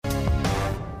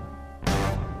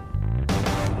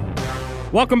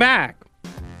Welcome back.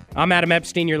 I'm Adam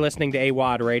Epstein. You're listening to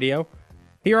AWadd Radio.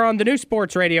 Here on the new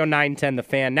Sports Radio 910 The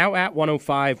Fan, now at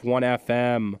 105.1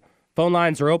 FM. Phone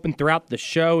lines are open throughout the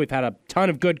show. We've had a ton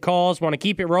of good calls. Want to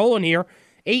keep it rolling here.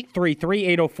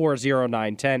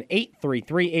 833-804-0910.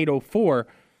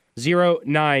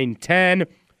 833-804-0910.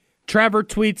 Trevor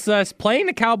tweets us, playing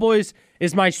the Cowboys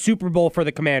is my Super Bowl for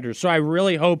the Commanders, so I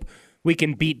really hope we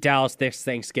can beat Dallas this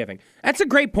Thanksgiving. That's a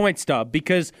great point, Stub,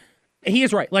 because he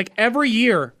is right. Like, every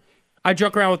year, I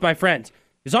joke around with my friends.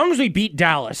 As long as we beat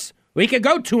Dallas, we could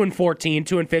go 2-14,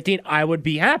 2-15. I would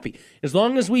be happy. As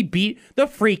long as we beat the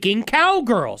freaking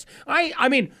Cowgirls. I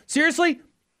mean, seriously,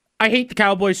 I hate the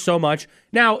Cowboys so much.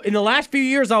 Now, in the last few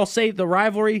years, I'll say the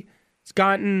rivalry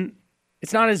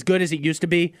it's not as good as it used to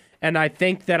be. And I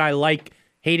think that I like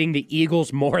hating the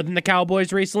Eagles more than the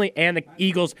Cowboys recently. And the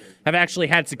Eagles have actually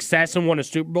had success and won a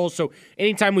Super Bowl. So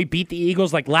anytime we beat the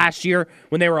Eagles, like last year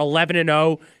when they were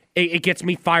 11-0, it gets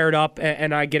me fired up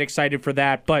and I get excited for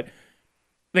that. But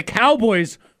the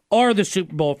Cowboys are the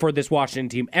Super Bowl for this Washington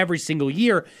team every single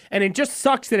year. And it just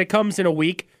sucks that it comes in a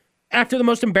week after the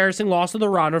most embarrassing loss of the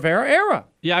Ron Rivera era.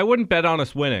 Yeah, I wouldn't bet on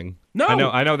us winning. No.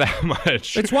 I know that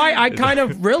much. It's why I kind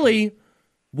of really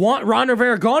want Ron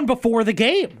Rivera gone before the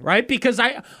game, right? Because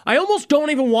I almost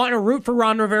don't even want to root for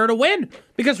Ron Rivera to win.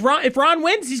 Because if Ron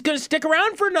wins, he's going to stick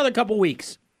around for another couple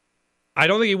weeks. I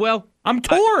don't think he will. I'm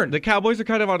torn. The Cowboys are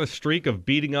kind of on a streak of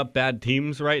beating up bad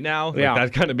teams right now. Yeah.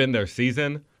 That's kind of been their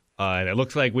season. And it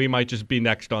looks like we might just be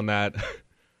next on that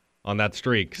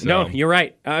streak. So. No, you're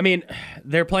right. I mean,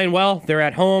 they're playing well. They're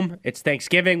at home. It's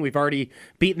Thanksgiving. We've already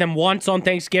beaten them once on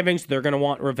Thanksgiving, so they're going to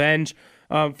want revenge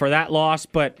for that loss.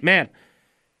 But, man,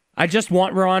 I just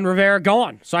want Ron Rivera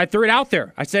gone. So I threw it out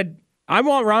there. I said, I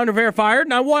want Ron Rivera fired,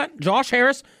 and I want Josh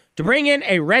Harris to bring in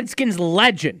a Redskins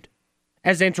legend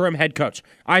as interim head coach.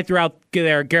 I threw out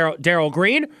there Darryl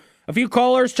Green. A few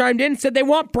callers chimed in and said they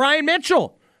want Brian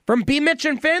Mitchell from B. Mitch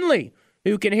and Finley,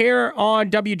 who can hear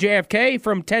on WJFK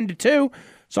from 10 to 2.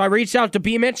 So I reached out to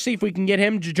B. Mitch, see if we can get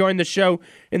him to join the show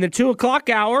in the 2 o'clock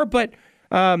hour. But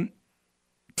TM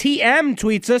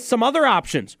tweets us some other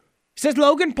options. He says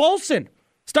Logan Paulson.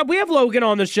 Stub, we have Logan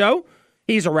on the show.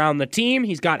 He's around the team.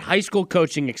 He's got high school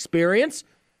coaching experience.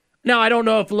 Now, I don't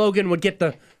know if Logan would get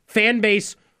the fan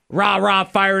base rah-rah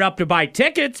fired up to buy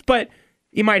tickets, but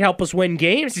he might help us win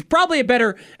games. He's probably a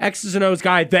better X's and O's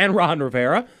guy than Ron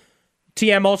Rivera.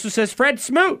 TM also says Fred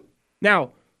Smoot.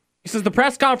 Now, he says the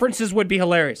press conferences would be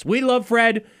hilarious. We love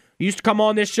Fred. He used to come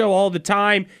on this show all the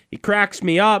time. He cracks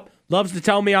me up, loves to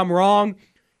tell me I'm wrong.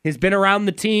 He's been around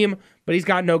the team, but he's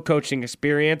got no coaching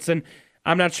experience, and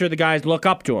I'm not sure the guys look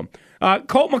up to him.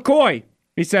 Colt McCoy,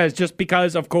 he says, just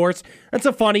because, of course. That's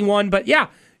a funny one, but yeah,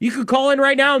 you could call in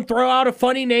right now and throw out a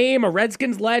funny name, a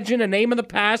Redskins legend, a name of the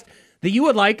past that you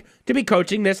would like to be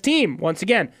coaching this team. Once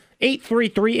again,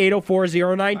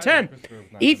 833-804-0910.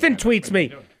 Ethan tweets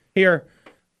me here.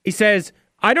 He says,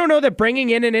 I don't know that bringing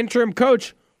in an interim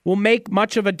coach will make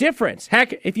much of a difference.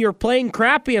 Heck, if you're playing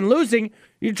crappy and losing,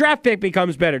 your draft pick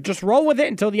becomes better. Just roll with it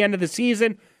until the end of the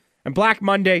season, and Black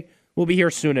Monday will be here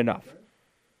soon enough.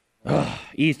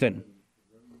 Ethan,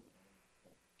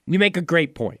 you make a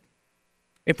great point.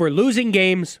 If we're losing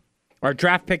games, our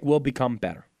draft pick will become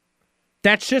better.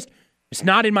 That's just, it's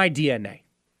not in my DNA.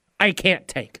 I can't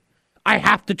tank. I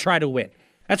have to try to win.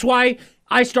 That's why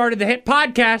I started the hit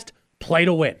podcast, Play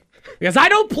to Win. Because I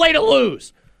don't play to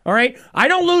lose, all right? I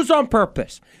don't lose on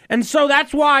purpose. And so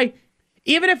that's why,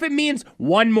 even if it means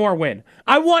one more win,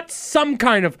 I want some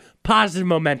kind of positive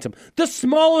momentum. The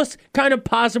smallest kind of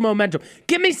positive momentum.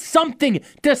 Give me something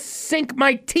to sink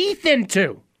my teeth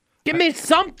into. Give me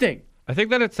something. I think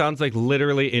that it sounds like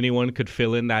literally anyone could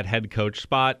fill in that head coach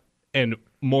spot and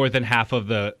more than half of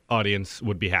the audience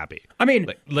would be happy. I mean,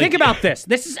 think about this.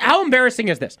 This is, how embarrassing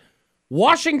is this?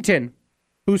 Washington,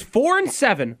 who's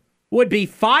 4-7, would be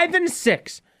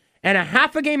 5-6 and a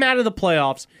half a game out of the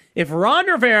playoffs if Ron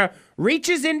Rivera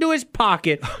reaches into his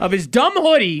pocket of his dumb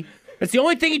hoodie. That's the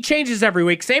only thing he changes every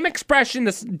week. Same expression,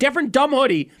 this different dumb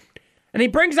hoodie. And he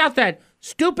brings out that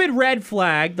stupid red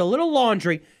flag, the little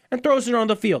laundry, and throws it on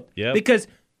the field. Yep. Because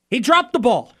he dropped the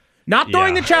ball. Not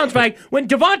throwing the challenge flag when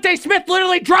Devontae Smith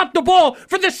literally dropped the ball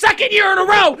for the second year in a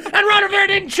row and Ron Rivera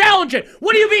didn't challenge it.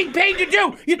 What are you being paid to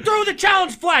do? You throw the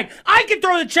challenge flag. I can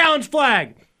throw the challenge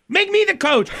flag. Make me the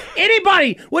coach.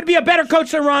 Anybody would be a better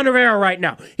coach than Ron Rivera right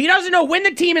now. He doesn't know when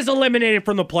the team is eliminated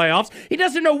from the playoffs. He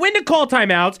doesn't know when to call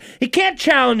timeouts. He can't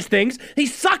challenge things. He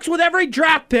sucks with every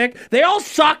draft pick. They all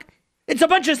suck. It's a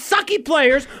bunch of sucky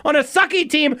players on a sucky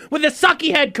team with a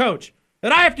sucky head coach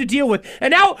that I have to deal with.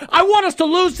 And now I want us to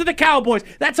lose to the Cowboys.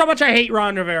 That's how much I hate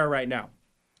Ron Rivera right now.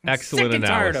 Excellent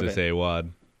analysis,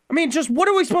 AWadd. I mean, just what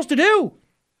are we supposed to do?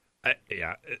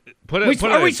 Yeah.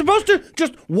 Are we supposed to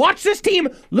just watch this team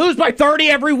lose by 30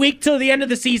 every week till the end of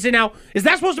the season now? Is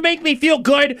that supposed to make me feel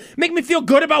good? Make me feel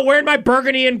good about wearing my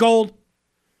burgundy and gold?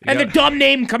 And the dumb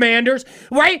name Commanders,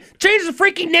 right? Change the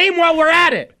freaking name while we're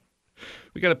at it.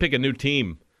 We got to pick a new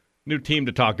team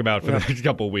to talk about for the next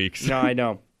couple of weeks.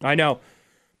 No, I know.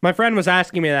 My friend was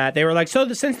asking me that. They were like,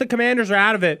 since the Commanders are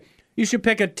out of it, you should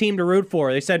pick a team to root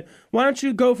for. They said, why don't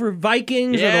you go for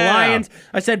Vikings or the Lions?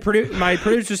 I said, my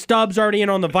producer Stub's already in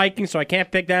on the Vikings, so I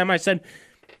can't pick them. I said,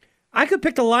 I could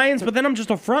pick the Lions, but then I'm just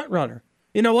a front runner.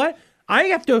 You know what?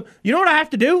 You know what I have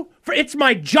to do? It's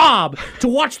my job to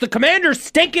watch the Commanders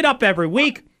stink it up every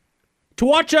week, to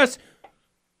watch us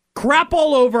crap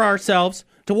all over ourselves,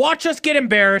 to watch us get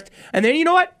embarrassed, and then you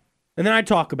know what? And then I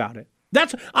talk about it.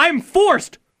 I'm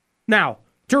forced now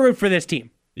to root for this team.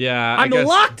 Yeah, I'm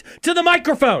locked to the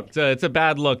microphone. It's a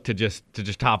bad look to just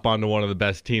hop onto one of the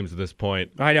best teams at this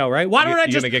point. I know, right? Why don't I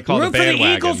just root for the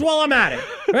Eagles while I'm at it?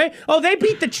 Right? Oh, they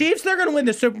beat the Chiefs. They're going to win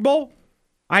the Super Bowl.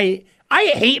 I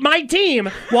hate my team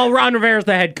while Ron Rivera's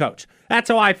the head coach. That's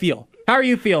how I feel. How are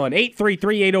you feeling?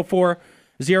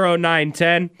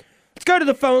 833-804-0910. Let's go to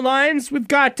the phone lines. We've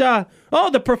got the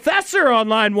professor on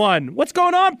line one. What's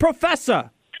going on,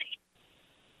 Professor?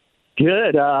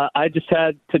 Good. I just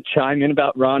had to chime in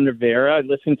about Ron Rivera. I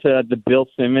listened to the Bill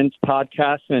Simmons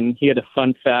podcast, and he had a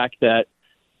fun fact that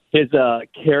his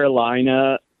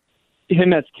Carolina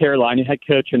head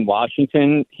coach in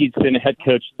Washington, he's been a head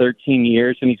coach 13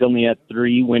 years, and he's only had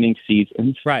 3 winning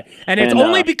seasons. Right. And it's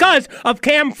only because of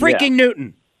Cam freaking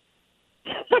Newton.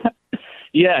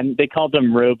 Yeah, and they called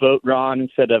him Rowboat Ron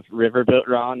instead of Riverboat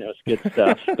Ron. It was good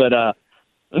stuff. But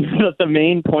the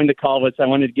main point of the call was I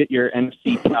wanted to get your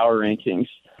NFC power rankings.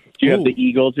 Do you have the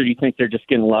Eagles, or do you think they're just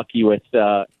getting lucky with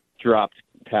dropped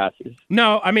passes?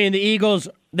 No, I mean, the Eagles,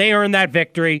 they earned that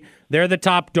victory. They're the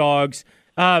top dogs.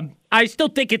 I still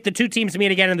think if the two teams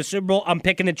meet again in the Super Bowl, I'm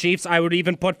picking the Chiefs. I would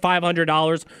even put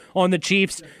 $500 on the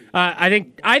Chiefs. I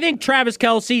think Travis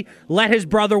Kelce let his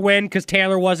brother win because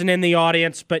Taylor wasn't in the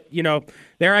audience. But,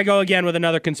 there I go again with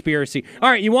another conspiracy. All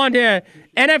right, you want a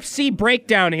NFC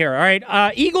breakdown here. All right,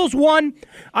 Eagles 1.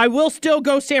 I will still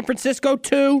go San Francisco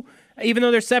 2, even though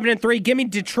they're 7-3. Give me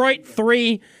Detroit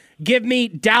 3. Give me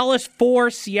Dallas 4,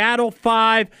 Seattle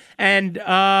 5, and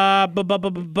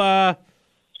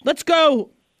let's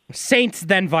go Saints,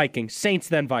 then Vikings. Saints,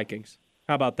 then Vikings.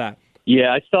 How about that?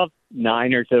 Yeah, I still have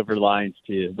Niners over Lions,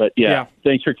 too. But, yeah.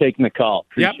 Thanks for taking the call.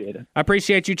 Appreciate it. I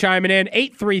appreciate you chiming in.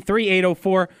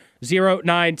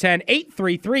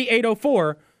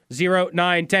 833-804-0910.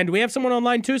 833-804-0910. Do we have someone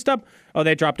online, too, Stub? Oh,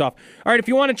 they dropped off. All right, if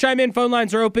you want to chime in, phone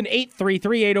lines are open.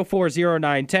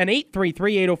 833-804-0910.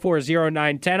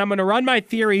 833-804-0910. I'm going to run my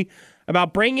theory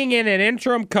about bringing in an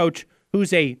interim coach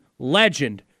who's a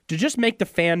legend to just make the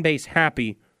fan base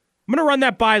happy. I'm going to run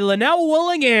that by Lynnell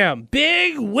Willingham,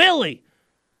 Big Willie.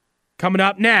 Coming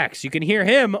up next, you can hear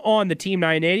him on the Team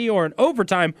 980 or in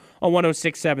overtime on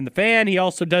 106.7 The Fan. He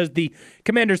also does the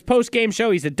Commanders post-game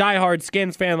show. He's a diehard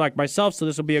Skins fan like myself, so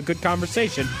this will be a good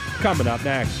conversation coming up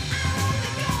next.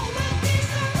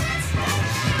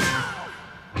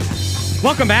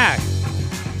 Welcome back.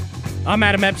 I'm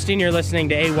Adam Epstein. You're listening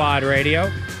to AWadd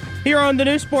Radio here on the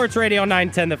new Sports Radio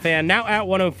 910 The Fan, now at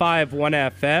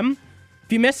 105.1 FM.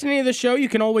 If you missed any of the show, you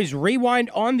can always rewind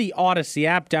on the Odyssey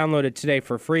app. Download it today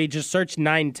for free. Just search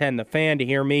 910 The Fan to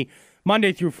hear me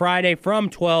Monday through Friday from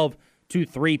 12 to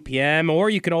 3 p.m. Or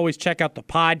you can always check out the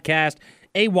podcast,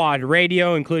 AWadd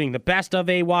Radio, including the best of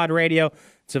AWadd Radio.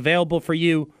 It's available for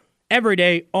you every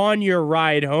day on your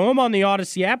ride home. On the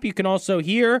Odyssey app, you can also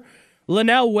hear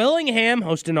Lynnell Willingham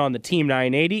hosting on the Team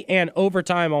 980 and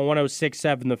overtime on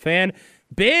 106.7 The Fan.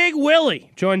 Big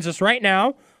Willie joins us right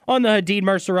now on the Hadid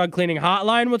Mercer Rug Cleaning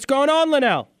Hotline. What's going on,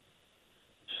 Lynnell?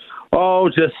 Oh,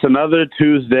 just another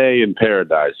Tuesday in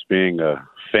paradise, being a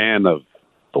fan of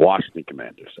the Washington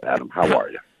Commanders. Adam, how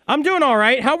are you? I'm doing all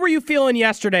right. How were you feeling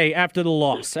yesterday after the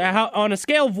loss? On a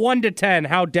scale of 1 to 10,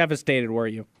 how devastated were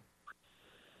you?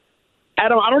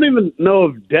 Adam, I don't even know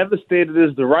if devastated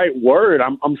is the right word.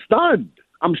 I'm stunned.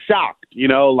 I'm shocked.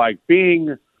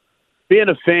 Being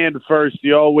a fan first,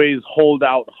 you always hold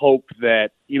out hope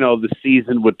that, the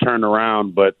season would turn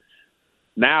around. But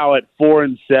now at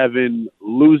 4-7,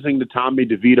 losing to Tommy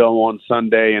DeVito on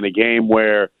Sunday in a game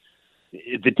where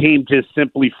the team just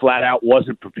simply flat out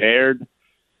wasn't prepared,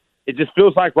 it just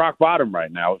feels like rock bottom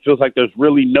right now. It feels like there's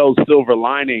really no silver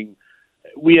lining.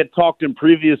 We had talked in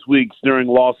previous weeks during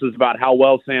losses about how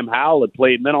well Sam Howell had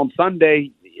played. And then on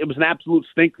Sunday, it was an absolute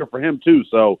stinker for him too.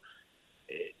 So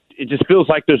it just feels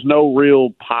like there's no real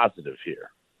positive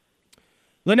here.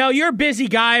 Lynnell, you're a busy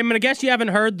guy. I'm going to guess you haven't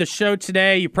heard the show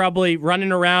today. You're probably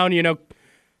running around,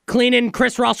 cleaning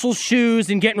Chris Russell's shoes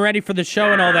and getting ready for the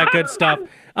show and all that good stuff.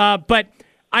 But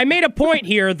I made a point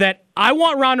here that I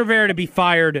want Ron Rivera to be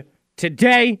fired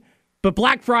today, but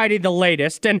Black Friday the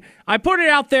latest. And I put it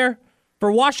out there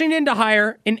for Washington to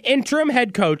hire an interim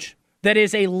head coach that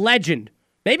is a legend,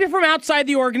 maybe from outside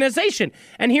the organization.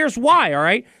 And here's why, all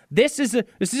right? This is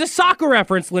a soccer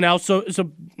reference, Lynnell, so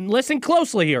listen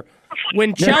closely here.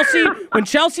 When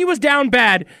Chelsea was down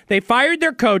bad, they fired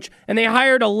their coach and they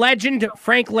hired a legend,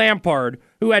 Frank Lampard,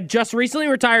 who had just recently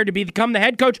retired to become the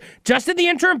head coach just at the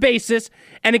interim basis,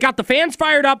 and it got the fans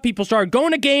fired up. People started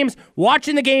going to games,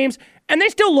 watching the games, and they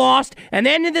still lost. And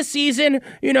then in the season,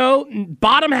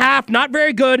 bottom half, not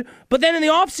very good. But then in the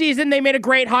offseason, they made a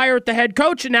great hire at the head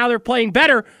coach, and now they're playing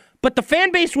better. But the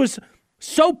fan base was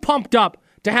so pumped up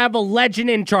to have a legend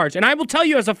in charge. And I will tell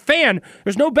you, as a fan,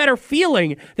 there's no better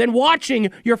feeling than watching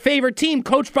your favorite team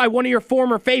coached by one of your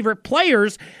former favorite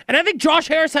players. And I think Josh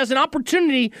Harris has an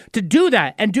opportunity to do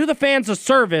that and do the fans a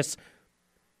service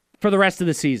for the rest of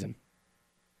the season.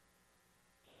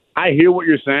 I hear what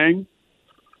you're saying.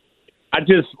 I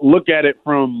just look at it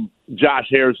from Josh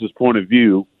Harris's point of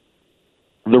view.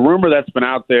 The rumor that's been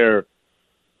out there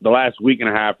the last week and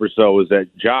a half or so is that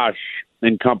Josh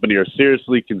and company are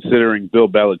seriously considering Bill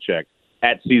Belichick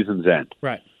at season's end.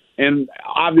 Right. And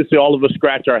obviously all of us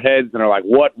scratch our heads and are like,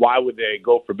 what? Why would they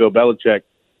go for Bill Belichick?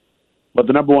 But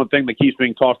the number one thing that keeps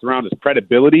being tossed around is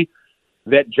credibility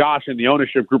that Josh and the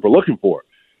ownership group are looking for.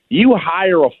 You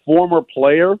hire a former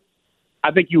player, I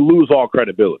think you lose all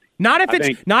credibility. Not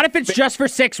if it's just for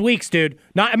 6 weeks, dude.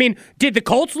 Did the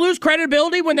Colts lose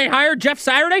credibility when they hired Jeff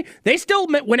Saturday? They still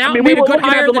went out and made a good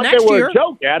hire the next year. A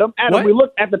joke, Adam. What? We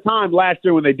looked at the time last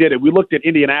year when they did it. We looked at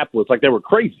Indianapolis like they were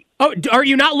crazy. Oh, are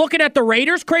you not looking at the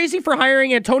Raiders crazy for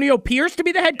hiring Antonio Pierce to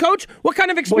be the head coach? What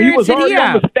kind of experience did he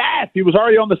have? On the staff. He was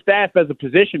already on the staff as a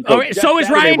position coach. Oh, so is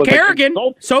Ryan Kerrigan.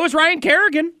 So is Ryan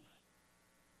Kerrigan.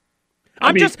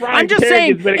 I'm just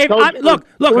saying. Look.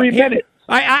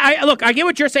 I get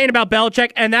what you're saying about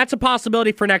Belichick, and that's a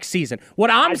possibility for next season.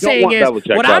 What I'm saying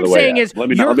is, let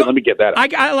me get that.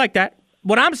 I like that.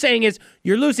 What I'm saying is,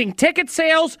 you're losing ticket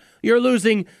sales, you're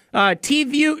losing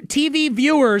TV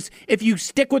viewers if you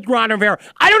stick with Ron Rivera.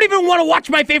 I don't even want to watch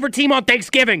my favorite team on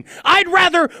Thanksgiving. I'd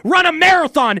rather run a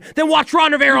marathon than watch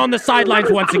Ron Rivera on the sidelines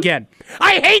once again.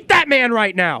 I hate that man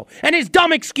right now and his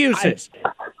dumb excuses.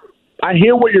 I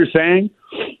hear what you're saying.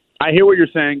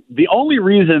 The only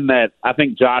reason that I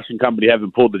think Josh and company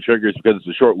haven't pulled the trigger is because it's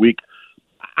a short week.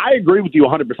 I agree with you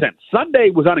 100%.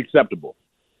 Sunday was unacceptable.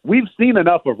 We've seen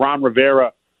enough of Ron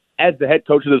Rivera as the head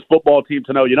coach of this football team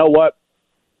to know, you know what?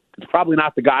 It's probably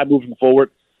not the guy moving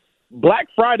forward. Black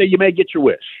Friday, you may get your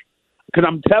wish. Because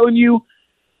I'm telling you,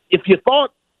 if you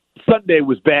thought Sunday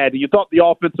was bad and you thought the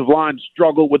offensive line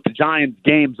struggled with the Giants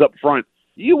games up front,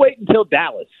 you wait until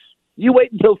Dallas. You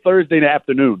wait until Thursday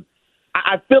afternoon.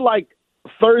 I feel like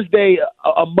Thursday,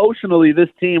 emotionally, this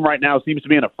team right now seems to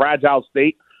be in a fragile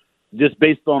state just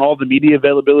based on all the media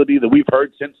availability that we've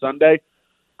heard since Sunday.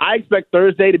 I expect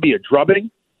Thursday to be a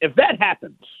drubbing. If that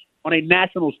happens on a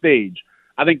national stage,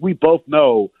 I think we both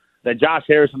know that Josh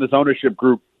Harris and this ownership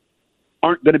group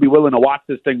aren't going to be willing to watch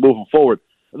this thing moving forward.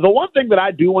 The one thing that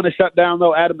I do want to shut down,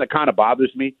 though, Adam, that kind of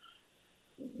bothers me,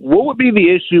 what would be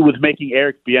the issue with making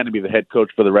Eric Bieniemy the head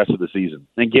coach for the rest of the season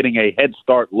and getting a head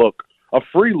start look? A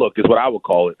free look is what I would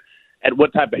call it, at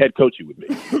what type of head coach he would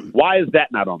be. Why is that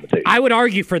not on the table? I would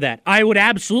argue for that. I would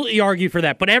absolutely argue for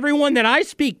that. But everyone that I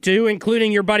speak to,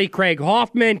 including your buddy Craig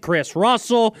Hoffman, Chris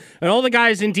Russell, and all the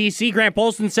guys in D.C., Grant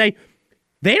Polston, say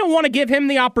they don't want to give him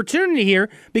the opportunity here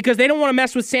because they don't want to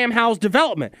mess with Sam Howell's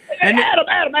development. And Adam,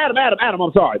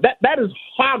 I'm sorry. That is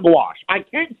hogwash. I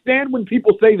can't stand when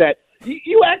people say that.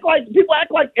 People act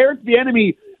like Eric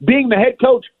Bieniemy being the head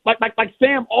coach, like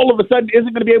Sam, all of a sudden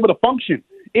isn't going to be able to function.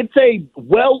 It's a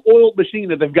well-oiled machine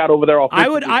that they've got over there. I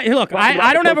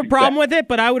don't have a problem with it,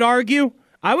 but I would argue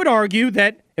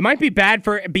that it might be bad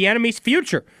for Bieniemy's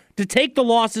future to take the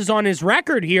losses on his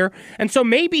record here. And so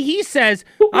maybe he says,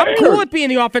 I'm cool with being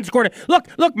the offensive coordinator.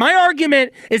 Look, my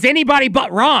argument is anybody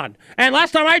but Ron. And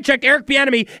last time I checked, Eric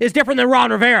Bieniemy is different than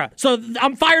Ron Rivera. So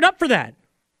I'm fired up for that.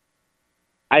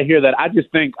 I hear that. I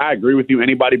just think I agree with you,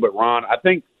 anybody but Ron. I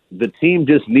think the team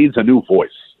just needs a new voice,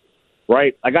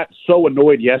 right? I got so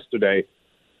annoyed yesterday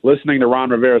listening to Ron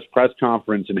Rivera's press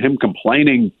conference and him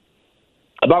complaining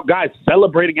about guys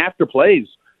celebrating after plays.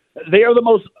 They are the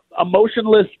most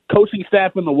emotionless coaching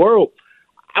staff in the world.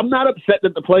 I'm not upset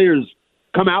that the players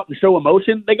come out and show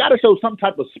emotion. They got to show some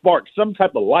type of spark, some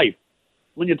type of life.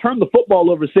 When you turn the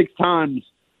football over 6 times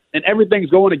and everything's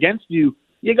going against you,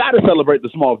 you got to celebrate the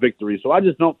small victories. So I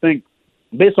just don't think,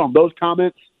 based on those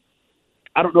comments,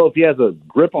 I don't know if he has a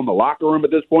grip on the locker room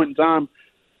at this point in time.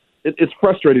 It's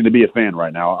frustrating to be a fan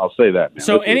right now. I'll say that, man.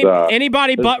 So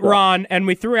anybody but Ron, and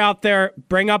we threw out there,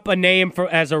 bring up a name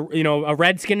as a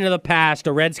Redskin of the past,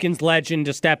 a Redskins legend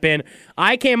to step in.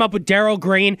 I came up with Darryl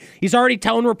Green. He's already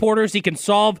telling reporters he can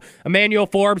solve Emmanuel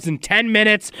Forbes in 10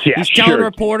 minutes. Yeah, He's telling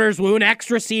reporters who an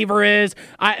X receiver is.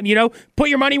 Put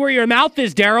your money where your mouth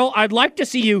is, Darryl. I'd like to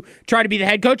see you try to be the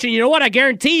head coach. And you know what? I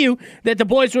guarantee you that the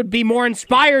boys would be more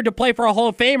inspired to play for a Hall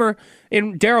of Famer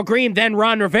in Darryl Green than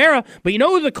Ron Rivera. But you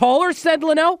know who the callers said,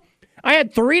 Lynnell? I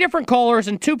had 3 different callers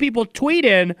and 2 people tweet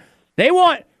in. They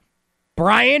want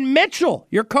Brian Mitchell,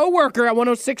 your coworker at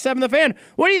 106.7 The Fan.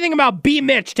 What do you think about B.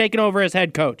 Mitch taking over as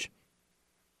head coach?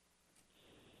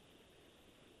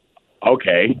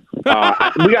 Okay. We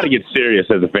got to get serious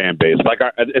as a fan base. Like,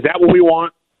 is that what we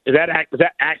want? Is that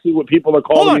actually what people are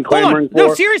calling and clamoring for?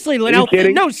 No, seriously, Lynnell.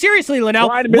 Brian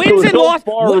Mitchell Wins is and so loss.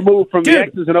 far removed from the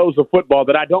X's and O's of football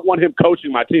that I don't want him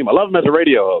coaching my team. I love him as a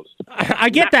radio host.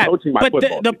 I get that.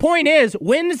 But the point is,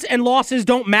 wins and losses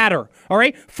don't matter, all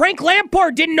right? Frank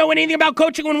Lampard didn't know anything about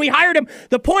coaching when we hired him.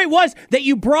 The point was that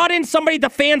you brought in somebody the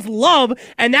fans love,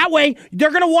 and that way they're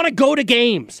going to want to go to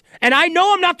games. And I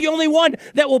know I'm not the only one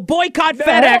that will boycott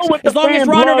FedEx as long as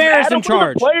Ron Rivera is in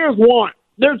charge. What the players want.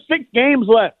 There's 6 games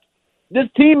left. This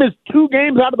team is 2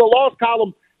 games out of the loss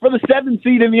column for the 7th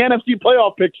seed in the NFC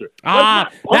playoff picture.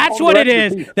 That's what it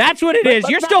is. That's what it is.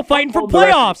 You're still fighting for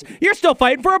playoffs. You're still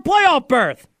fighting for a playoff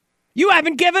berth. You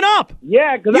haven't given up.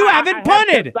 Yeah, because you haven't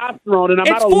punted. Testosterone, and I'm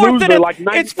not a loser like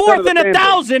 90% It's 4th and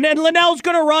 1,000, and Lynnell's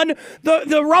going to run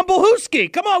the Rumble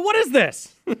Hooski. Come on, what is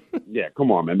this? Yeah,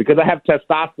 come on, man. Because I have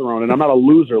testosterone, and I'm not a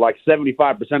loser like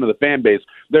 75% of the fan base.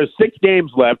 There's 6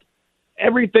 games left.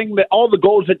 All the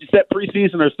goals that you set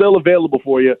preseason are still available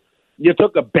for you. You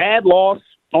took a bad loss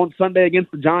on Sunday against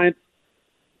the Giants.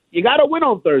 You got to win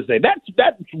on Thursday. That's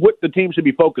what the team should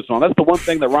be focused on. That's the one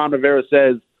thing that Ron Rivera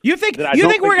says. You think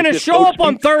we're going to show up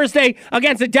on Thursday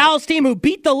against a Dallas team who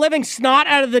beat the living snot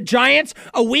out of the Giants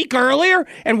a week earlier,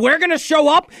 and we're going to show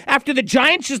up after the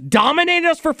Giants just dominated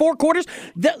us for 4 quarters?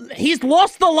 He's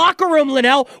lost the locker room,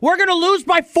 Lynnell. We're going to lose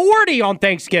by 40 on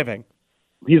Thanksgiving.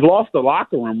 He's lost the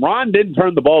locker room. Ron didn't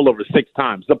turn the ball over 6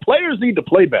 times. The players need to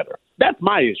play better. That's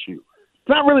my issue. It's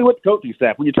not really with the coaching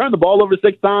staff. When you turn the ball over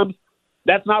 6 times,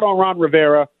 that's not on Ron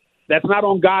Rivera. That's not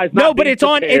on guys. No, but it's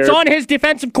on his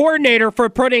defensive coordinator for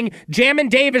putting Jamin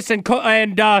Davis and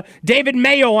David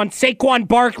Mayo on Saquon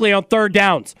Barkley on 3rd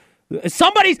downs.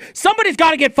 Somebody's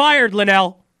got to get fired,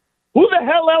 Lynnell. Who the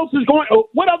hell else is going?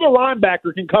 What other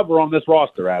linebacker can cover on this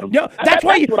roster, Adam? No, that's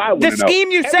why the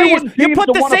scheme you say is you put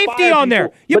the safety on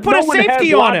there. You put a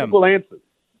safety on him.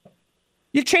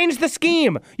 You change the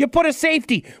scheme. You put a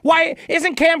safety. Why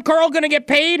isn't Cam Curl going to get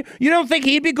paid? You don't think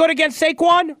he'd be good against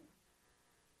Saquon?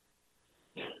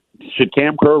 Should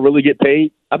Cam Curl really get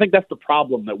paid? I think that's the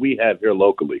problem that we have here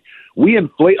locally. We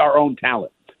inflate our own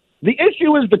talent. The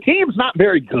issue is the team's not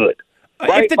very good.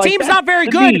 Right? If the team's not very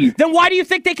good, then why do you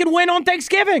think they can win on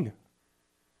Thanksgiving?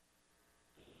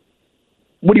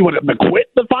 What do you want them to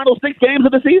quit the final 6 games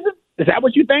of the season? Is that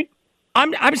what you think?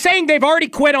 I'm saying they've already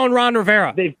quit on Ron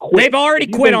Rivera. They've already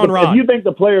quit on Ron. If you think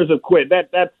the players have quit,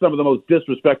 that's some of the most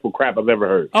disrespectful crap I've ever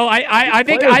heard. Oh, I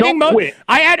think I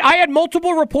had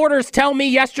multiple reporters tell me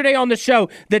yesterday on the show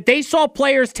that they saw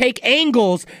players take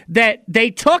angles that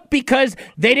they took because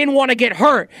they didn't want to get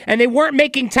hurt, and they weren't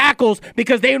making tackles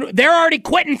because they're already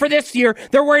quitting for this year.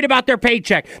 They're worried about their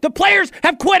paycheck. The players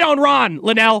have quit on Ron,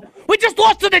 Lynnell. We just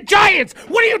lost to the Giants.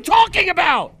 What are you talking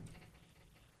about?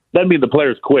 Doesn't mean the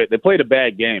players quit. They played a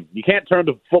bad game. You can't turn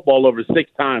the football over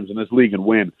 6 times in this league and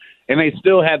win. And they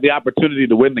still had the opportunity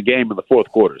to win the game in the 4th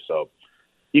quarter. So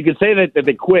you can say that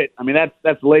they quit. I mean,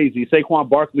 that's lazy. Saquon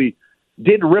Barkley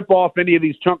didn't rip off any of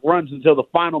these chunk runs until the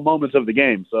final moments of the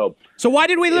game. So why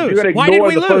did we lose? Why did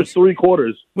we lose? First 3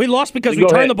 quarters. We lost because we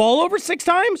turned the ball over 6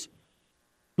 times?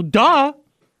 Well, duh.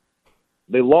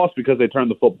 They lost because they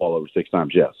turned the football over 6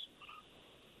 times, yes.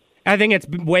 I think it's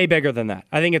way bigger than that.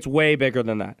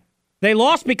 They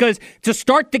lost because to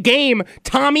start the game,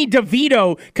 Tommy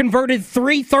DeVito converted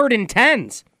 3 3rd and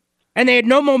 10s, and they had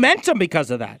no momentum because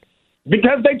of that.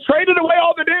 Because they traded away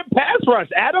all the damn pass rush,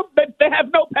 Adam. They have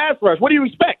no pass rush. What do you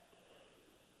expect?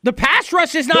 The pass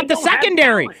rush is not the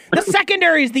secondary. The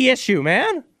secondary is the issue,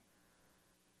 man.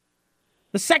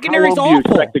 The secondary's awful. How long do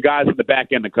you expect the guys in the back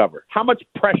end to cover? How much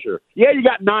pressure? Yeah, you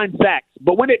got 9 sacks,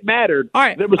 but when it mattered,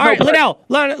 there was no pressure.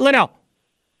 Lynnell,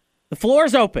 the floor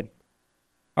is open.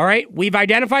 All right, we've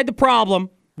identified the problem.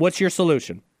 What's your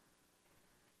solution?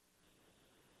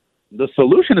 The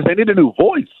solution is they need a new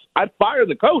voice. I'd fire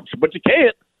the coach, but you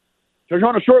can't. They're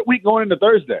on a short week going into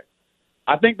Thursday.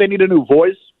 I think they need a new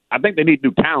voice. I think they need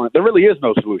new talent. There really is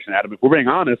no solution, Adam, if we're being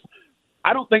honest.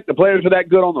 I don't think the players are that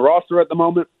good on the roster at the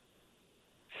moment.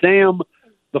 Sam,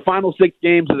 the final 6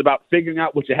 games is about figuring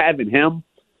out what you have in him.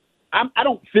 I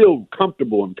don't feel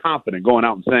comfortable and confident going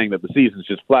out and saying that the season's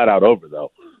just flat out over,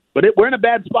 though. But we're in a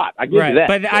bad spot. I give you that.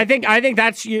 But I think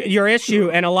that's your issue,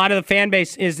 and a lot of the fan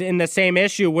base is in the same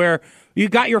issue where you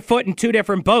got your foot in 2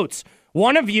 different boats.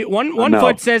 One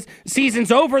foot says season's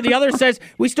over, the other says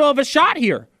we still have a shot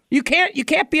here. You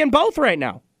can't be in both right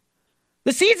now.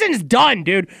 The season's done,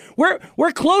 dude.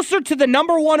 We're closer to the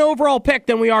number 1 overall pick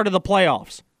than we are to the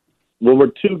playoffs. Well,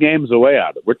 we're 2 games away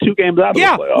out of it. We're 2 games out of the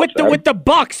playoffs. With the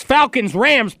Bucks, Falcons,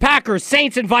 Rams, Packers,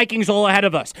 Saints, and Vikings all ahead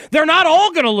of us. They're not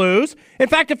all going to lose. In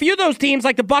fact, a few of those teams,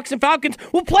 like the Bucks and Falcons,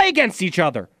 will play against each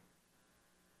other.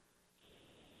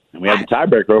 And we have the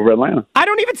tiebreaker over Atlanta. I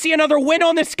don't even see another win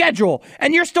on this schedule,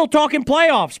 and you're still talking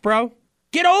playoffs, bro.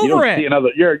 Get over you don't it. See another,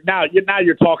 now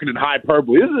you're talking in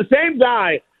hyperbole. This is the same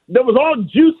guy that was all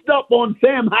juiced up on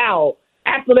Sam Howell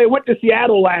after they went to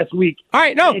Seattle last week. All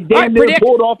right, no. And damn near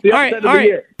pulled off the upset of the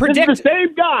year. This is the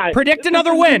same guy. Predict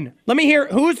another win. Let me hear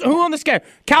who on the schedule.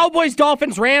 Cowboys,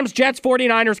 Dolphins, Rams, Jets,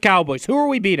 49ers, Cowboys. Who are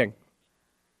we beating?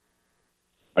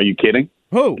 Are you kidding?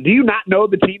 Who? Do you not know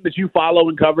the team that you follow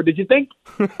and cover? Did you think?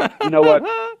 You know what?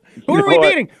 Who are we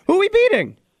beating? Who are we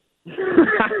beating?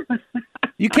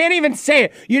 You can't even say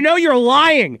it. You know you're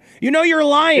lying. It's not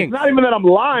even that I'm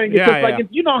lying. It's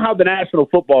just you know how the National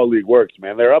Football League works,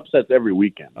 man. There are upsets every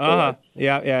weekend. So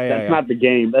That's not the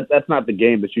game. That's not the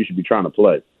game that you should be trying to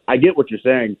play. I get what you're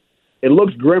saying. It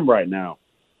looks grim right now.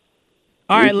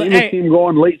 All right, hey, team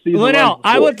going late season. Lynnell,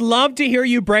 I would love to hear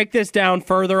you break this down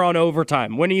further on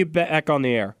overtime. When are you back on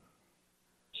the air?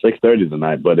 6:30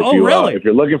 tonight. But if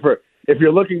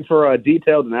you're looking for a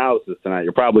detailed analysis tonight,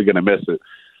 you're probably going to miss it.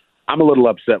 I'm a little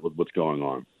upset with what's going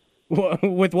on.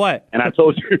 With what? And I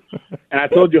told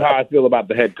you how I feel about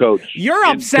the head coach. You're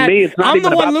upset. I'm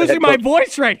the one losing my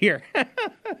voice right here.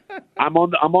 I've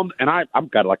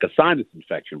got like a sinus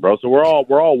infection, bro. So we're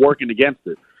all working against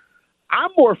it.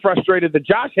 I'm more frustrated that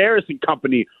Josh Harris and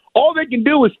company, all they can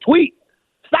do is tweet.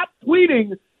 Stop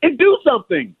tweeting and do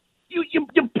something. You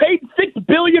paid $6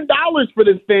 billion for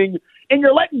this thing, and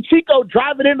you're letting Chico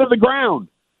drive it into the ground.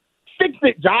 Fix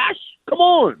it, Josh. Come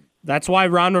on. That's why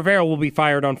Ron Rivera will be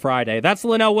fired on Friday. That's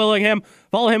Lynnell Willingham.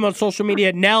 Follow him on social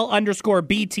media,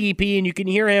 Nell_BTP, and you can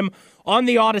hear him on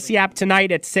the Odyssey app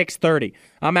tonight at 6:30.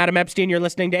 I'm Adam Epstein. You're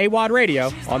listening to AWadd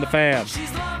Radio on The Fan.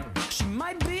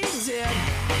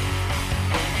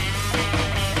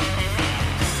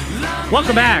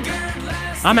 Welcome back.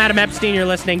 I'm Adam Epstein. You're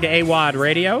listening to AWadd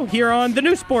Radio here on the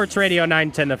new Sports Radio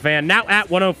 910 The Fan. Now at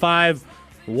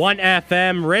 105.1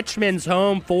 FM, Richmond's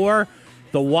home for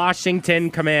the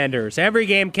Washington Commanders. Every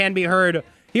game can be heard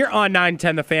here on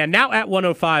 910 The Fan. Now at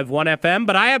 105.1 FM,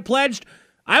 but I have pledged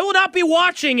I will not be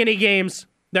watching any games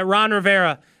that Ron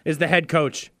Rivera is the head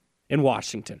coach in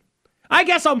Washington. I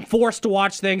guess I'm forced to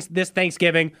watch things this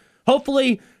Thanksgiving.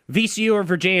 Hopefully, VCU or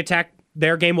Virginia Tech,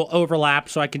 their game will overlap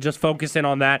so I can just focus in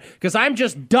on that because I'm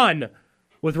just done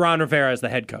with Ron Rivera as the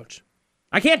head coach.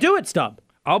 I can't do it, Stub.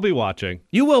 I'll be watching.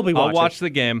 You will be watching. I'll watch the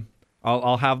game.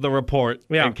 I'll have the report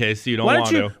in case you don't want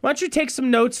to. Why don't you take some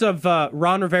notes of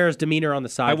Ron Rivera's demeanor on the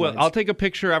sidelines? I will. I'll take a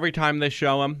picture every time they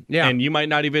show him, and you might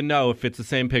not even know if it's the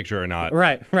same picture or not.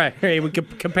 Right. Hey, we can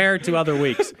compare it to other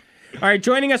weeks. All right,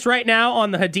 joining us right now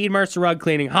on the Hadid Mercer Rug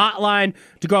Cleaning Hotline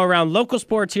to go around local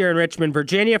sports here in Richmond,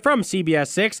 Virginia from CBS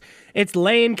 6, it's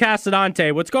Lane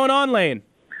Casadonte. What's going on, Lane?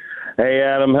 Hey,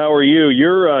 Adam, how are you?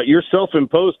 Your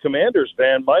self-imposed Commanders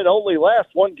ban might only last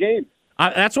one game.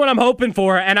 That's what I'm hoping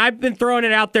for, and I've been throwing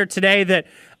it out there today that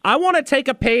I want to take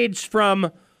a page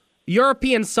from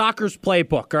European soccer's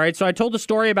playbook, all right? So I told a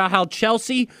story about how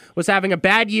Chelsea was having a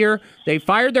bad year. They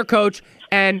fired their coach,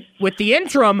 and with the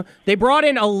interim, they brought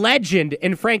in a legend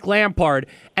in Frank Lampard.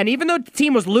 And even though the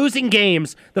team was losing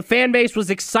games, the fan base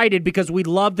was excited because we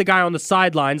loved the guy on the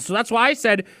sidelines. So that's why I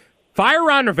said, fire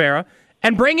Ron Rivera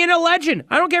and bring in a legend.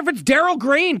 I don't care if it's Darryl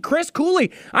Green, Chris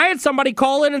Cooley. I had somebody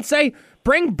call in and say,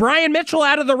 bring Brian Mitchell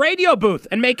out of the radio booth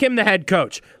and make him the head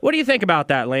coach. What do you think about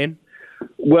that, Lane?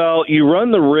 Well, you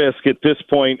run the risk at this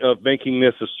point of making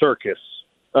this a circus.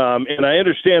 And I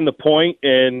understand the point,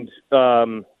 and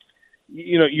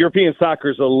European soccer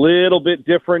is a little bit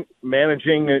different.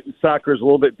 Managing soccer is a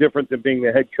little bit different than being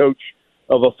the head coach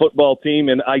of a football team.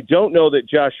 And I don't know that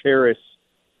Josh Harris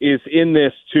is in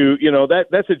this to,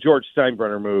 that's a George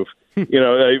Steinbrenner move.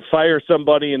 Fire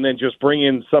somebody and then just bring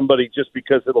in somebody just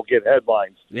because it'll get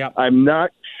headlines. Yeah. I'm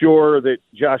not sure that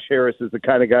Josh Harris is the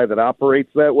kind of guy that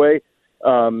operates that way.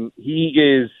 He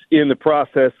is in the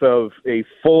process of a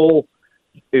full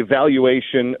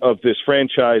evaluation of this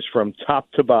franchise from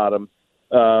top to bottom.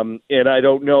 And I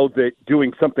don't know that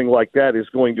doing something like that is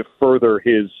going to further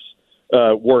his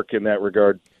work in that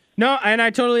regard. No, and I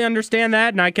totally understand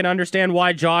that, and I can understand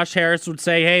why Josh Harris would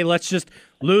say, hey, let's just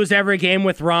lose every game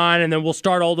with Ron, and then we'll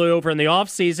start all the way over in the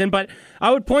offseason. But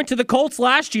I would point to the Colts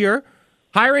last year,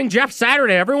 hiring Jeff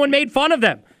Saturday. Everyone made fun of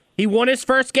them. He won his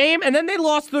first game, and then they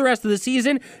lost the rest of the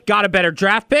season, got a better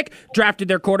draft pick, drafted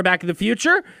their quarterback of the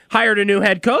future, hired a new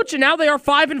head coach, and now they are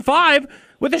 5-5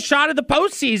 with a shot at the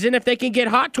postseason if they can get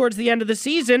hot towards the end of the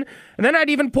season. And then I'd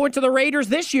even point to the Raiders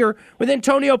this year with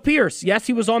Antonio Pierce. Yes,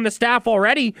 he was on the staff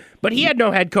already, but he had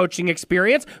no head coaching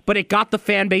experience, but it got the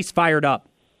fan base fired up.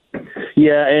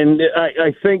 Yeah, and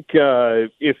I think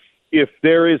if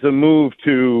there is a move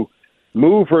to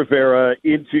move Rivera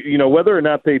into, whether or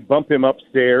not they bump him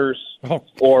upstairs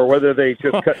or whether they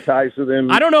just cut ties with him.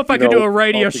 I don't know if I could do a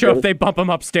radio show if they bump him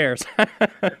upstairs.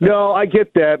 No, I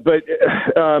get that. But,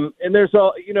 and there's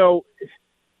all,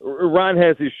 Ron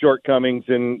has his shortcomings,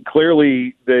 and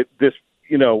clearly that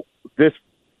this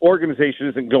organization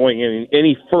isn't going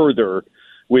any further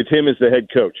with him as the head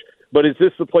coach. But is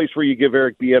this the place where you give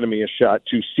Eric Bieniemy a shot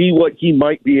to see what he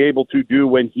might be able to do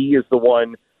when he is the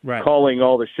one calling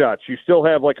all the shots? You still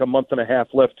have like a month and a half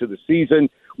left to the season.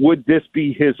 Would this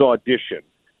be his audition?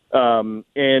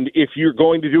 And if you're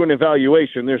going to do an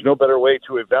evaluation, there's no better way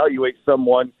to evaluate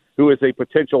someone who is a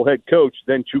potential head coach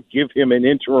than to give him an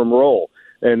interim role.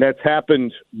 And that's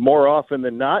happened more often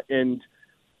than not. And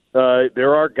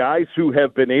there are guys who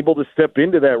have been able to step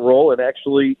into that role and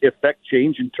actually effect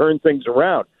change and turn things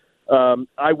around.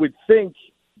 I would think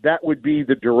that would be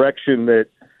the direction that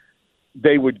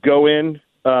they would go in,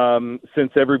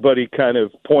 since everybody kind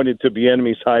of pointed to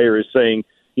Bieniemy's hire as saying,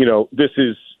 this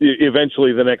is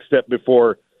eventually the next step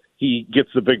before he gets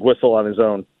the big whistle on his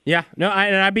own. Yeah, no,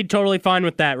 I'd be totally fine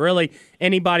with that. Really,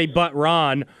 anybody but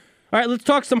Ron. All right, let's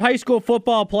talk some high school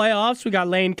football playoffs. We got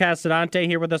Lane Casadonte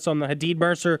here with us on the Hadid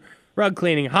Mercer Rug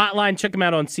Cleaning Hotline. Check him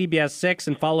out on CBS 6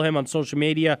 and follow him on social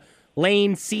media,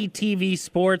 Lane CTV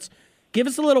Sports. Give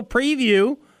us a little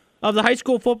preview of the high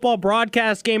school football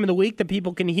broadcast game of the week that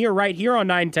people can hear right here on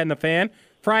 910 The Fan,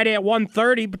 Friday at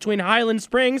 1:30 between Highland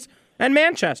Springs and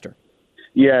Manchester.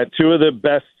 Yeah, two of the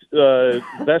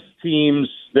best teams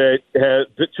that have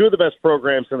two of the best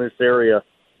programs in this area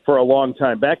for a long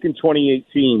time. Back in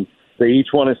 2018, they each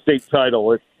won a state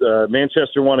title.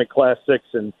 Manchester won at Class 6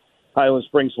 and Highland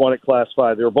Springs won at Class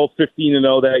 5. They were both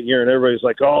 15-0 that year, and everybody's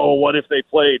like, oh, what if they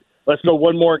played? Let's go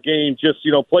one more game. Just,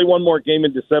 play one more game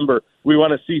in December. We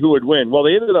want to see who would win. Well,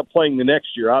 they ended up playing the next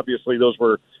year. Obviously, those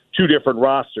were two different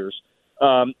rosters.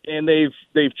 And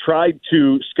they've tried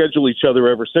to schedule each other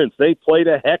ever since. They played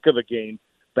a heck of a game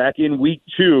back in week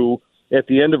 2 at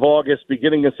the end of August,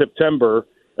 beginning of September,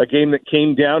 a game that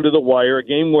came down to the wire, a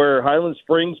game where Highland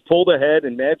Springs pulled ahead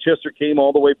and Manchester came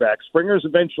all the way back. Springers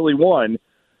eventually won,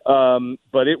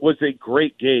 but it was a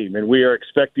great game, and we are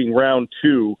expecting round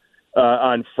 2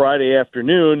 on Friday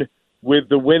afternoon, with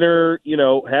the winner,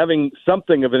 having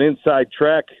something of an inside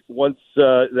track once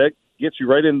that gets you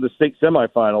right into the state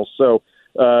semifinals. So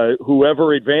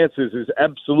whoever advances is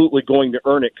absolutely going to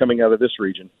earn it coming out of this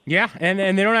region. Yeah, and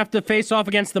they don't have to face off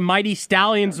against the mighty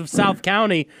Stallions of South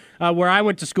County, where I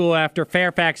went to school after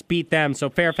Fairfax beat them. So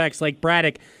Fairfax Lake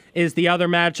Braddock is the other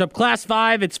matchup. Class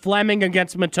 5, it's Fleming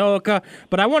against Matoaka.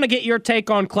 But I want to get your take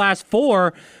on Class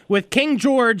 4 with King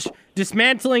George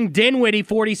dismantling Dinwiddie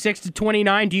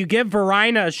 46-29. Do you give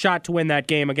Verina a shot to win that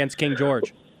game against King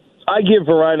George? I give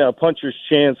Verina a puncher's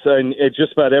chance in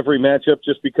just about every matchup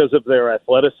just because of their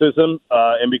athleticism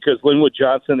and because Linwood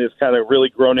Johnson has kind of really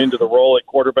grown into the role at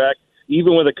quarterback.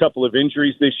 Even with a couple of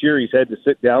injuries this year, he's had to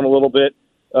sit down a little bit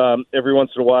every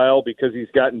once in a while because he's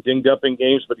gotten dinged up in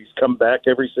games, but he's come back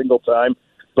every single time.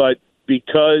 But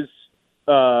because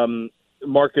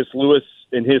Marcus Lewis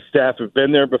and his staff have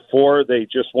been there before, they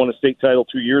just won a state title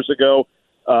 2 years ago.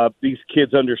 These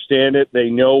kids understand it. They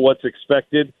know what's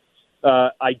expected.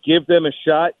 I give them a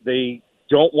shot. They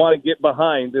don't want to get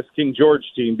behind this King George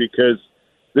team because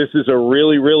this is a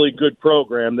really, really good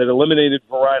program that eliminated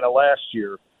Verina last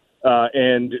year.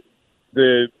 And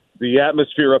the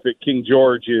atmosphere up at King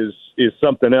George is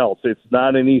something else. It's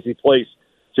not an easy place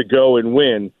to go and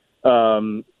win.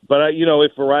 But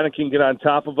if Verina can get on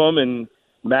top of them and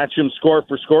match them score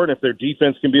for score, and if their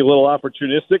defense can be a little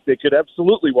opportunistic, they could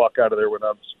absolutely walk out of there with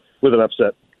an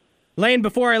upset. Lane,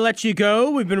 before I let you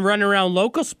go, we've been running around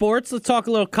local sports. Let's talk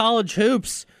a little college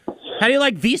hoops. How do you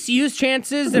like VCU's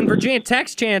chances and Virginia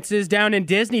Tech's chances down in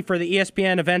Disney for the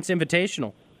ESPN Events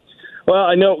Invitational? Well,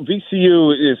 I know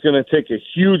VCU is going to take a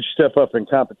huge step up in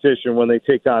competition when they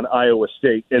take on Iowa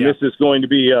State, and this is going to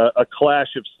be a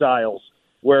clash of styles,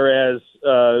 whereas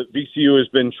VCU has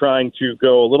been trying to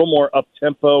go a little more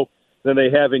up-tempo than they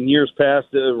have in years past.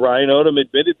 Ryan Odom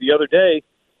admitted the other day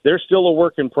they're still a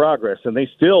work in progress, and they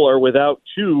still are without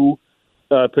two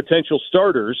potential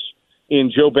starters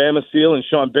in Joe Bamaseal and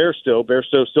Sean Bairstow.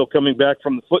 Bairstow still coming back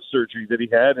from the foot surgery that he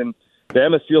had, and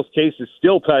Bamaseal's case is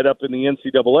still tied up in the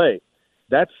NCAA.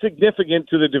 That's significant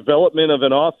to the development of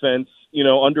an offense,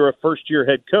 under a first-year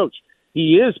head coach.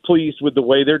 He is pleased with the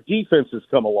way their defense has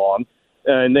come along,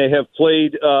 and they have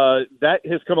played that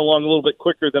has come along a little bit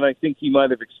quicker than I think he might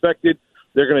have expected.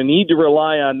 They're going to need to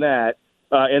rely on that,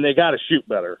 and they got to shoot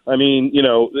better. I mean,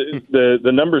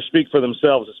 the numbers speak for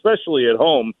themselves, especially at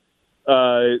home.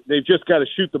 They've just got to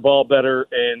shoot the ball better,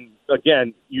 and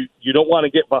again, you don't want to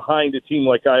get behind a team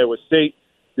like Iowa State,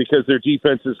 because their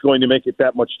defense is going to make it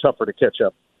that much tougher to catch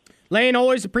up. Lane,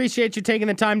 always appreciate you taking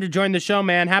the time to join the show,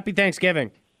 man. Happy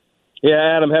Thanksgiving.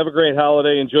 Yeah, Adam, have a great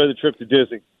holiday. Enjoy the trip to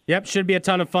Disney. Yep, should be a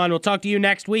ton of fun. We'll talk to you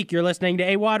next week. You're listening to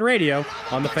AWadd Radio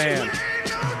on The Fan.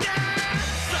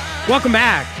 Welcome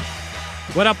back.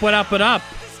 What up, what up, what up?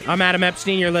 I'm Adam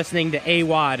Epstein. You're listening to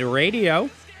AWadd Radio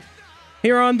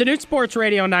here on the new Sports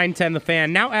Radio 910 The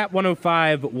Fan, now at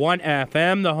 105.1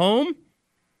 FM, the home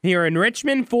here in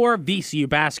Richmond for VCU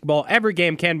basketball. Every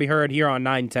game can be heard here on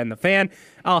 910 The Fan.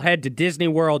 I'll head to Disney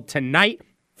World tonight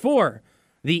for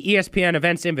the ESPN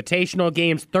Events Invitational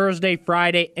games Thursday,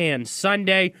 Friday, and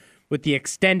Sunday with the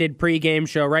extended pregame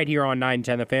show right here on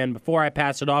 910 The Fan. Before I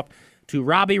pass it off to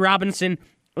Robbie Robinson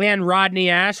and Rodney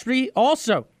Ashby.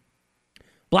 Also,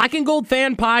 Black and Gold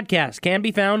Fan Podcast can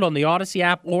be found on the Odyssey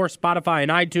app or Spotify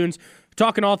and iTunes.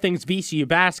 Talking all things VCU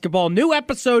basketball. New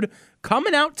episode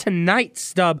coming out tonight,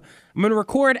 Stub. I'm going to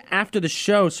record after the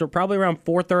show, so probably around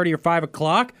 4:30 or 5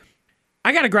 o'clock.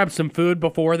 I got to grab some food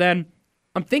before then.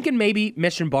 I'm thinking maybe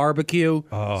Mission Barbecue,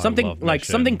 something like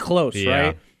Mission. Something close,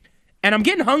 right? And I'm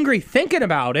getting hungry thinking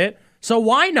about it, so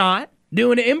why not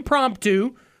do an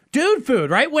impromptu dude food,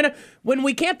 right? When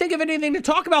we can't think of anything to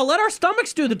talk about, let our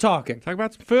stomachs do the talking. Talk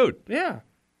about some food. Yeah.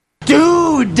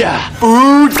 Dude!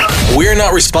 Food! We're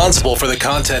not responsible for the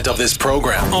content of this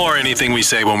program or anything we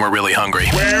say when we're really hungry.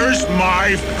 Where's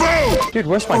my food? Dude,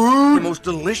 where's my food? The most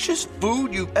delicious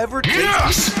food you've ever tasted.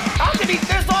 Yes! I can eat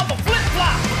this off a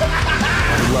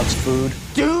flip-flop! He loves food.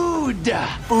 Dude!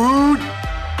 Food!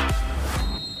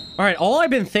 All right, all I've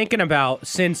been thinking about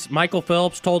since Michael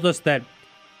Phillips told us that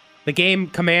the game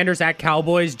Commanders at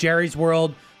Cowboys, Jerry's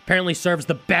World, apparently serves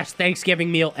the best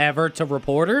Thanksgiving meal ever to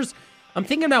reporters, I'm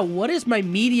thinking about what is my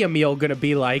media meal going to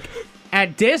be like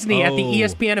at Disney at the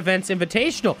ESPN Events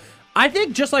Invitational. I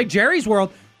think just like Jerry's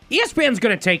World, ESPN's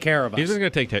going to take care of us. He's just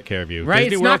going to take care of you. Right?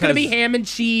 Disney It's World not going to has- be ham and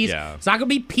cheese. Yeah. It's not going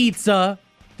to be pizza.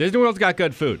 Disney World's got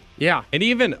good food. Yeah. And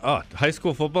even high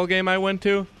school football game I went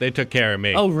to, they took care of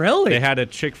me. Oh, really? They had a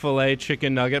Chick-fil-A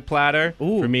chicken nugget platter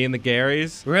for me and the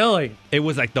Garys. Really? It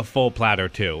was like the full platter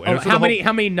too. Oh, how many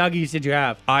nuggies did you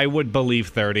have? I would believe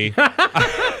 30.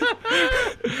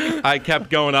 I kept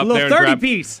going up A little there and 30 grabbed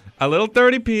piece. a little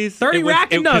 30 piece. 30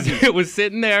 rack of nuggies. It was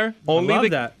sitting there. love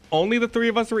that. Only the three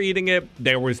of us were eating it.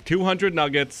 There was 200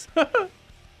 nuggets.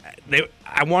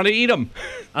 I want to eat them.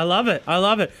 I love it. I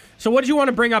love it. So what did you want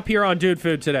to bring up here on Dude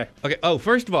Food today? Okay. Oh,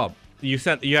 first of all, you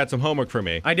had some homework for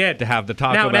me. I did. To have the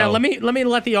Taco Now Bell. let me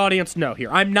let the audience know here.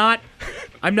 I'm not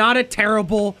a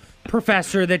terrible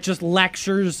professor that just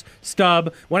lectures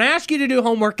Stub. When I ask you to do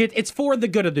homework, it's for the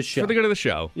good of the show. For the good of the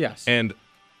show. Yes. And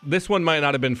this one might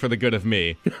not have been for the good of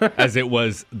me, as it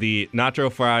was the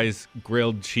nacho fries,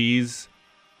 grilled cheese.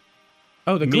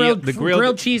 Oh, the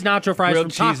grilled cheese nacho fries from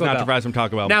Taco Bell. Nacho fries from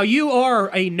Taco Bell. Now, you are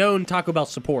a known Taco Bell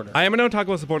supporter. I am a known Taco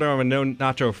Bell supporter. I'm a known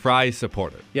nacho fries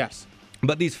supporter. Yes.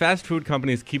 But these fast food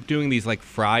companies keep doing these like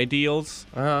fry deals,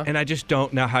 and I just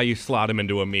don't know how you slot them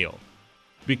into a meal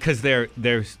because they're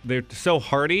so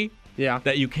hearty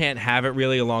that you can't have it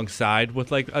really alongside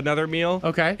with like another meal.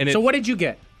 Okay. And so what did you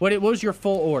get? What was your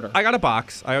full order? I got a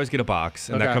box. I always get a box,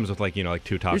 and that Okay. comes with like like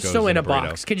 2 tacos. You're so in and a burrito.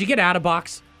 box. Could you get out of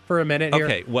box for a minute here?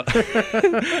 Okay, well,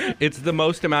 it's the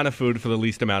most amount of food for the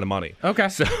least amount of money. Okay.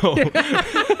 So,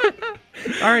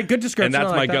 All right, good description. and that's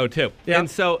I my like that. go-to. Yeah. And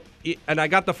so, and I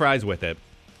got the fries with it,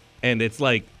 and it's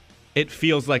like, it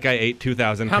feels like I ate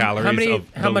 2,000 calories.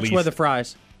 How much were the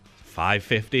fries?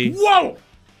 $5.50. Whoa.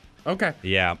 Okay.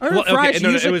 Yeah. I heard fries no,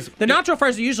 usually, it was the nacho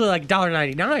fries are usually like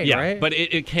 $1.99, yeah, right? but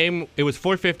it was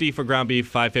 $4.50 for ground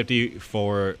beef, $5.50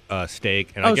 for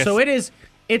steak, and I Oh, guess so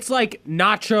it's like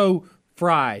nacho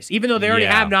fries. Even though they already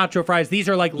have nacho fries, these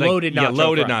are like loaded nacho fries. Yeah,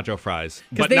 loaded nacho fries.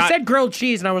 Because they said grilled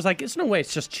cheese, and I was like, there's no way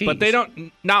it's just cheese. But they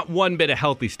don't, not one bit of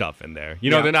healthy stuff in there.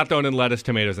 You know, they're not throwing in lettuce,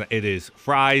 tomatoes. It is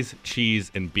fries,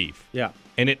 cheese, and beef. Yeah.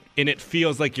 And it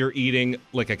feels like you're eating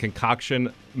like a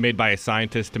concoction made by a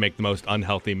scientist to make the most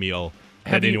unhealthy meal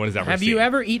that anyone has ever seen. Have you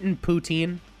ever eaten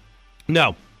poutine?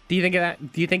 No. Do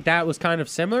you think that was kind of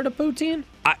similar to poutine?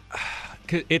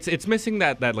 It's missing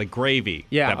that like gravy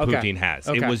that poutine has.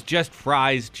 Okay. It was just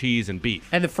fries, cheese, and beef.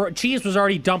 And the cheese was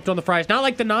already dumped on the fries, not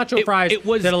like the nacho fries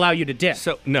that allow you to dip.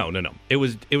 So no. It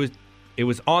was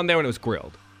on there when it was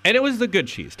grilled. And it was the good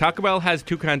cheese. Taco Bell has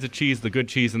two kinds of cheese, the good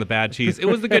cheese and the bad cheese. It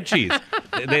was the good cheese.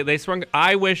 They sprung.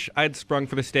 I wish I'd sprung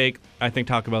for the steak. I think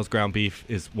Taco Bell's ground beef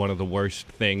is one of the worst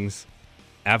things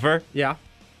ever. Yeah.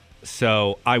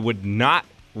 So I would not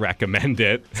recommend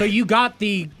it. So you got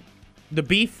the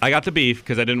beef? I got the beef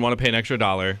because I didn't want to pay an extra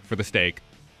 $1 for the steak.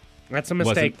 That's a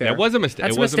mistake there. It was a mistake.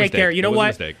 That's a mistake there. You know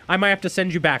what? I might have to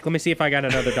send you back. Let me see if I got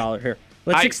another $1 here.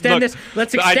 Let's extend this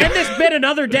bit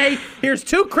another day. Here's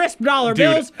 2 crisp dollar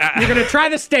bills. You're going to try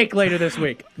the steak later this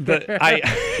week. You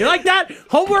like that?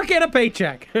 Homework and a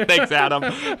paycheck. Thanks,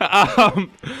 Adam.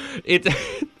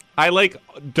 I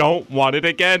don't want it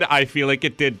again. I feel like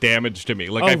it did damage to me.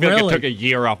 I feel like it took a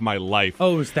year off my life.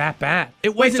 Oh, it was that bad?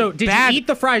 It wasn't so did you eat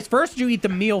the fries first, or did you eat the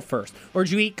meal first? Or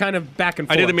did you eat kind of back and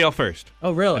forth? I did the meal first.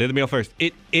 Oh, really? I did the meal first. So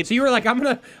you were like, I'm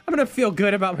gonna feel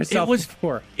good about myself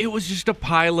before. It was just a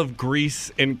pile of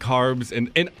grease and carbs,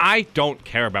 and I don't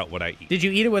care about what I eat. Did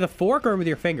you eat it with a fork or with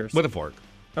your fingers? With a fork.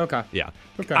 Okay. Yeah.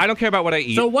 Okay. I don't care about what I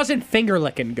eat. So it wasn't finger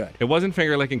licking good. It wasn't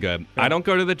finger licking good. Yeah. I don't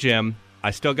go to the gym. I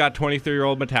still got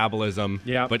 23-year-old metabolism.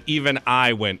 Yeah. But even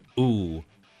I went, ooh,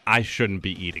 I shouldn't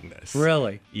be eating this.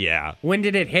 Really? Yeah. When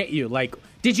did it hit you?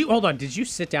 Did you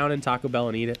sit down in Taco Bell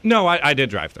and eat it? No, I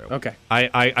did drive through. Okay.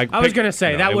 I was gonna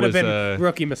say that would have been a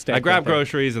rookie mistake. I grabbed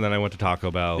groceries and then I went to Taco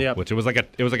Bell, which it was like a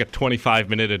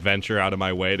 25-minute adventure out of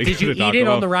my way to get to Taco Bell. Did you eat it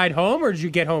on the ride home or did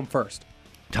you get home first?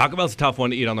 Taco Bell's a tough one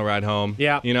to eat on the ride home.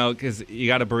 Yeah. You know, because you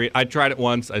got a burrito. I tried it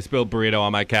once. I spilled burrito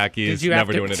on my khakis.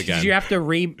 Never doing it again. Did you have to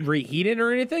reheat it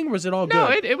or anything? Was it all good?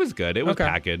 No, it was good. It was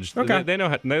packaged. Okay. They know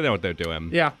what they're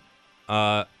doing. Yeah.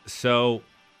 So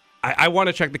I want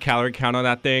to check the calorie count on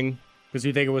that thing. Because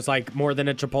you think it was like more than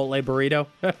a Chipotle burrito?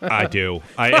 I do.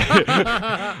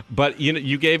 But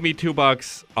you gave me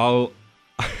 $2.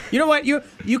 You know what?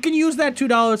 You can use that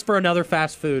 $2 for another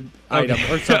fast food item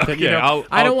or something. Okay, you know?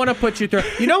 I don't want to put you through.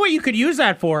 You know what you could use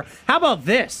that for? How about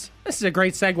this? This is a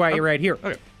great segue right here.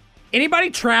 Okay. Anybody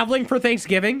traveling for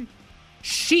Thanksgiving?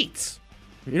 Sheetz.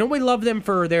 You know we love them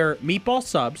for their meatball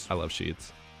subs. I love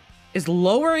Sheetz. Is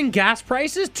lowering gas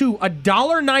prices to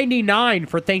 $1.99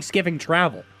 for Thanksgiving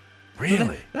travel.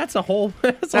 Really? That's a whole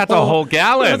gallon. That's a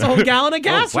whole gallon of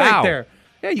gas right there.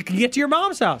 Yeah, you can get to your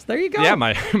mom's house. There you go. Yeah,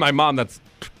 my mom, that's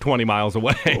 20 miles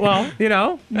away. Well, you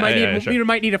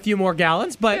might need a few more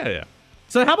gallons, but yeah.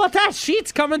 So how about that?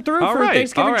 Sheetz coming through for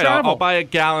Thanksgiving travel. I'll buy a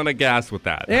gallon of gas with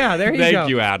that. Yeah, there you go. Thank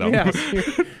you, Adam.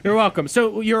 Yes, you're welcome.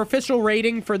 So your official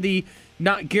rating for the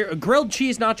grilled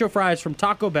cheese nacho fries from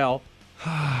Taco Bell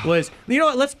was, you know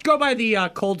what? Let's go by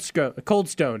the Cold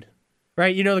Stone.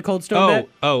 Right? You know the Cold Stone bit?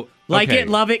 Oh. Like it,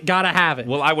 love it, gotta have it.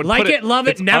 Well, I would like it, love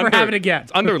it, never have it again.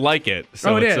 It's under like it.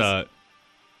 So it it's is.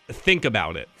 Think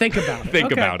about it. Think about it.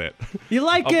 Think about it. You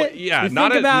like it? Yeah, you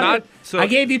not think about it. So I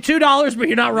gave you $2, but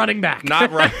you're not running back.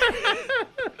 Not right.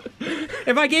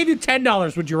 If I gave you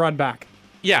 $10, would you run back?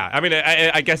 Yeah, I mean,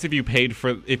 I guess if you gave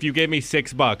me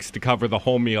 $6 to cover the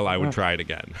whole meal, I would try it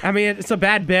again. I mean, it's a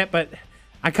bad bit, but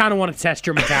I kind of want to test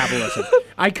your metabolism.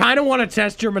 I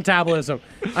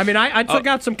mean, I took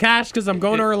out some cash because I'm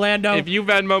going to Orlando. If you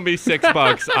Venmo me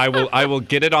 $6, I will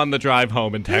get it on the drive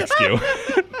home and text you.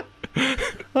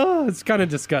 Oh, it's kind of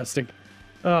disgusting.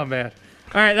 Oh, man.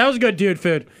 All right, that was good dude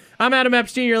food. I'm Adam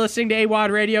Epstein. You're listening to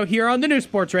AWadd Radio here on the new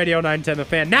Sports Radio 910 The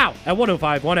Fan, now at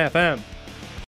 105.1 FM.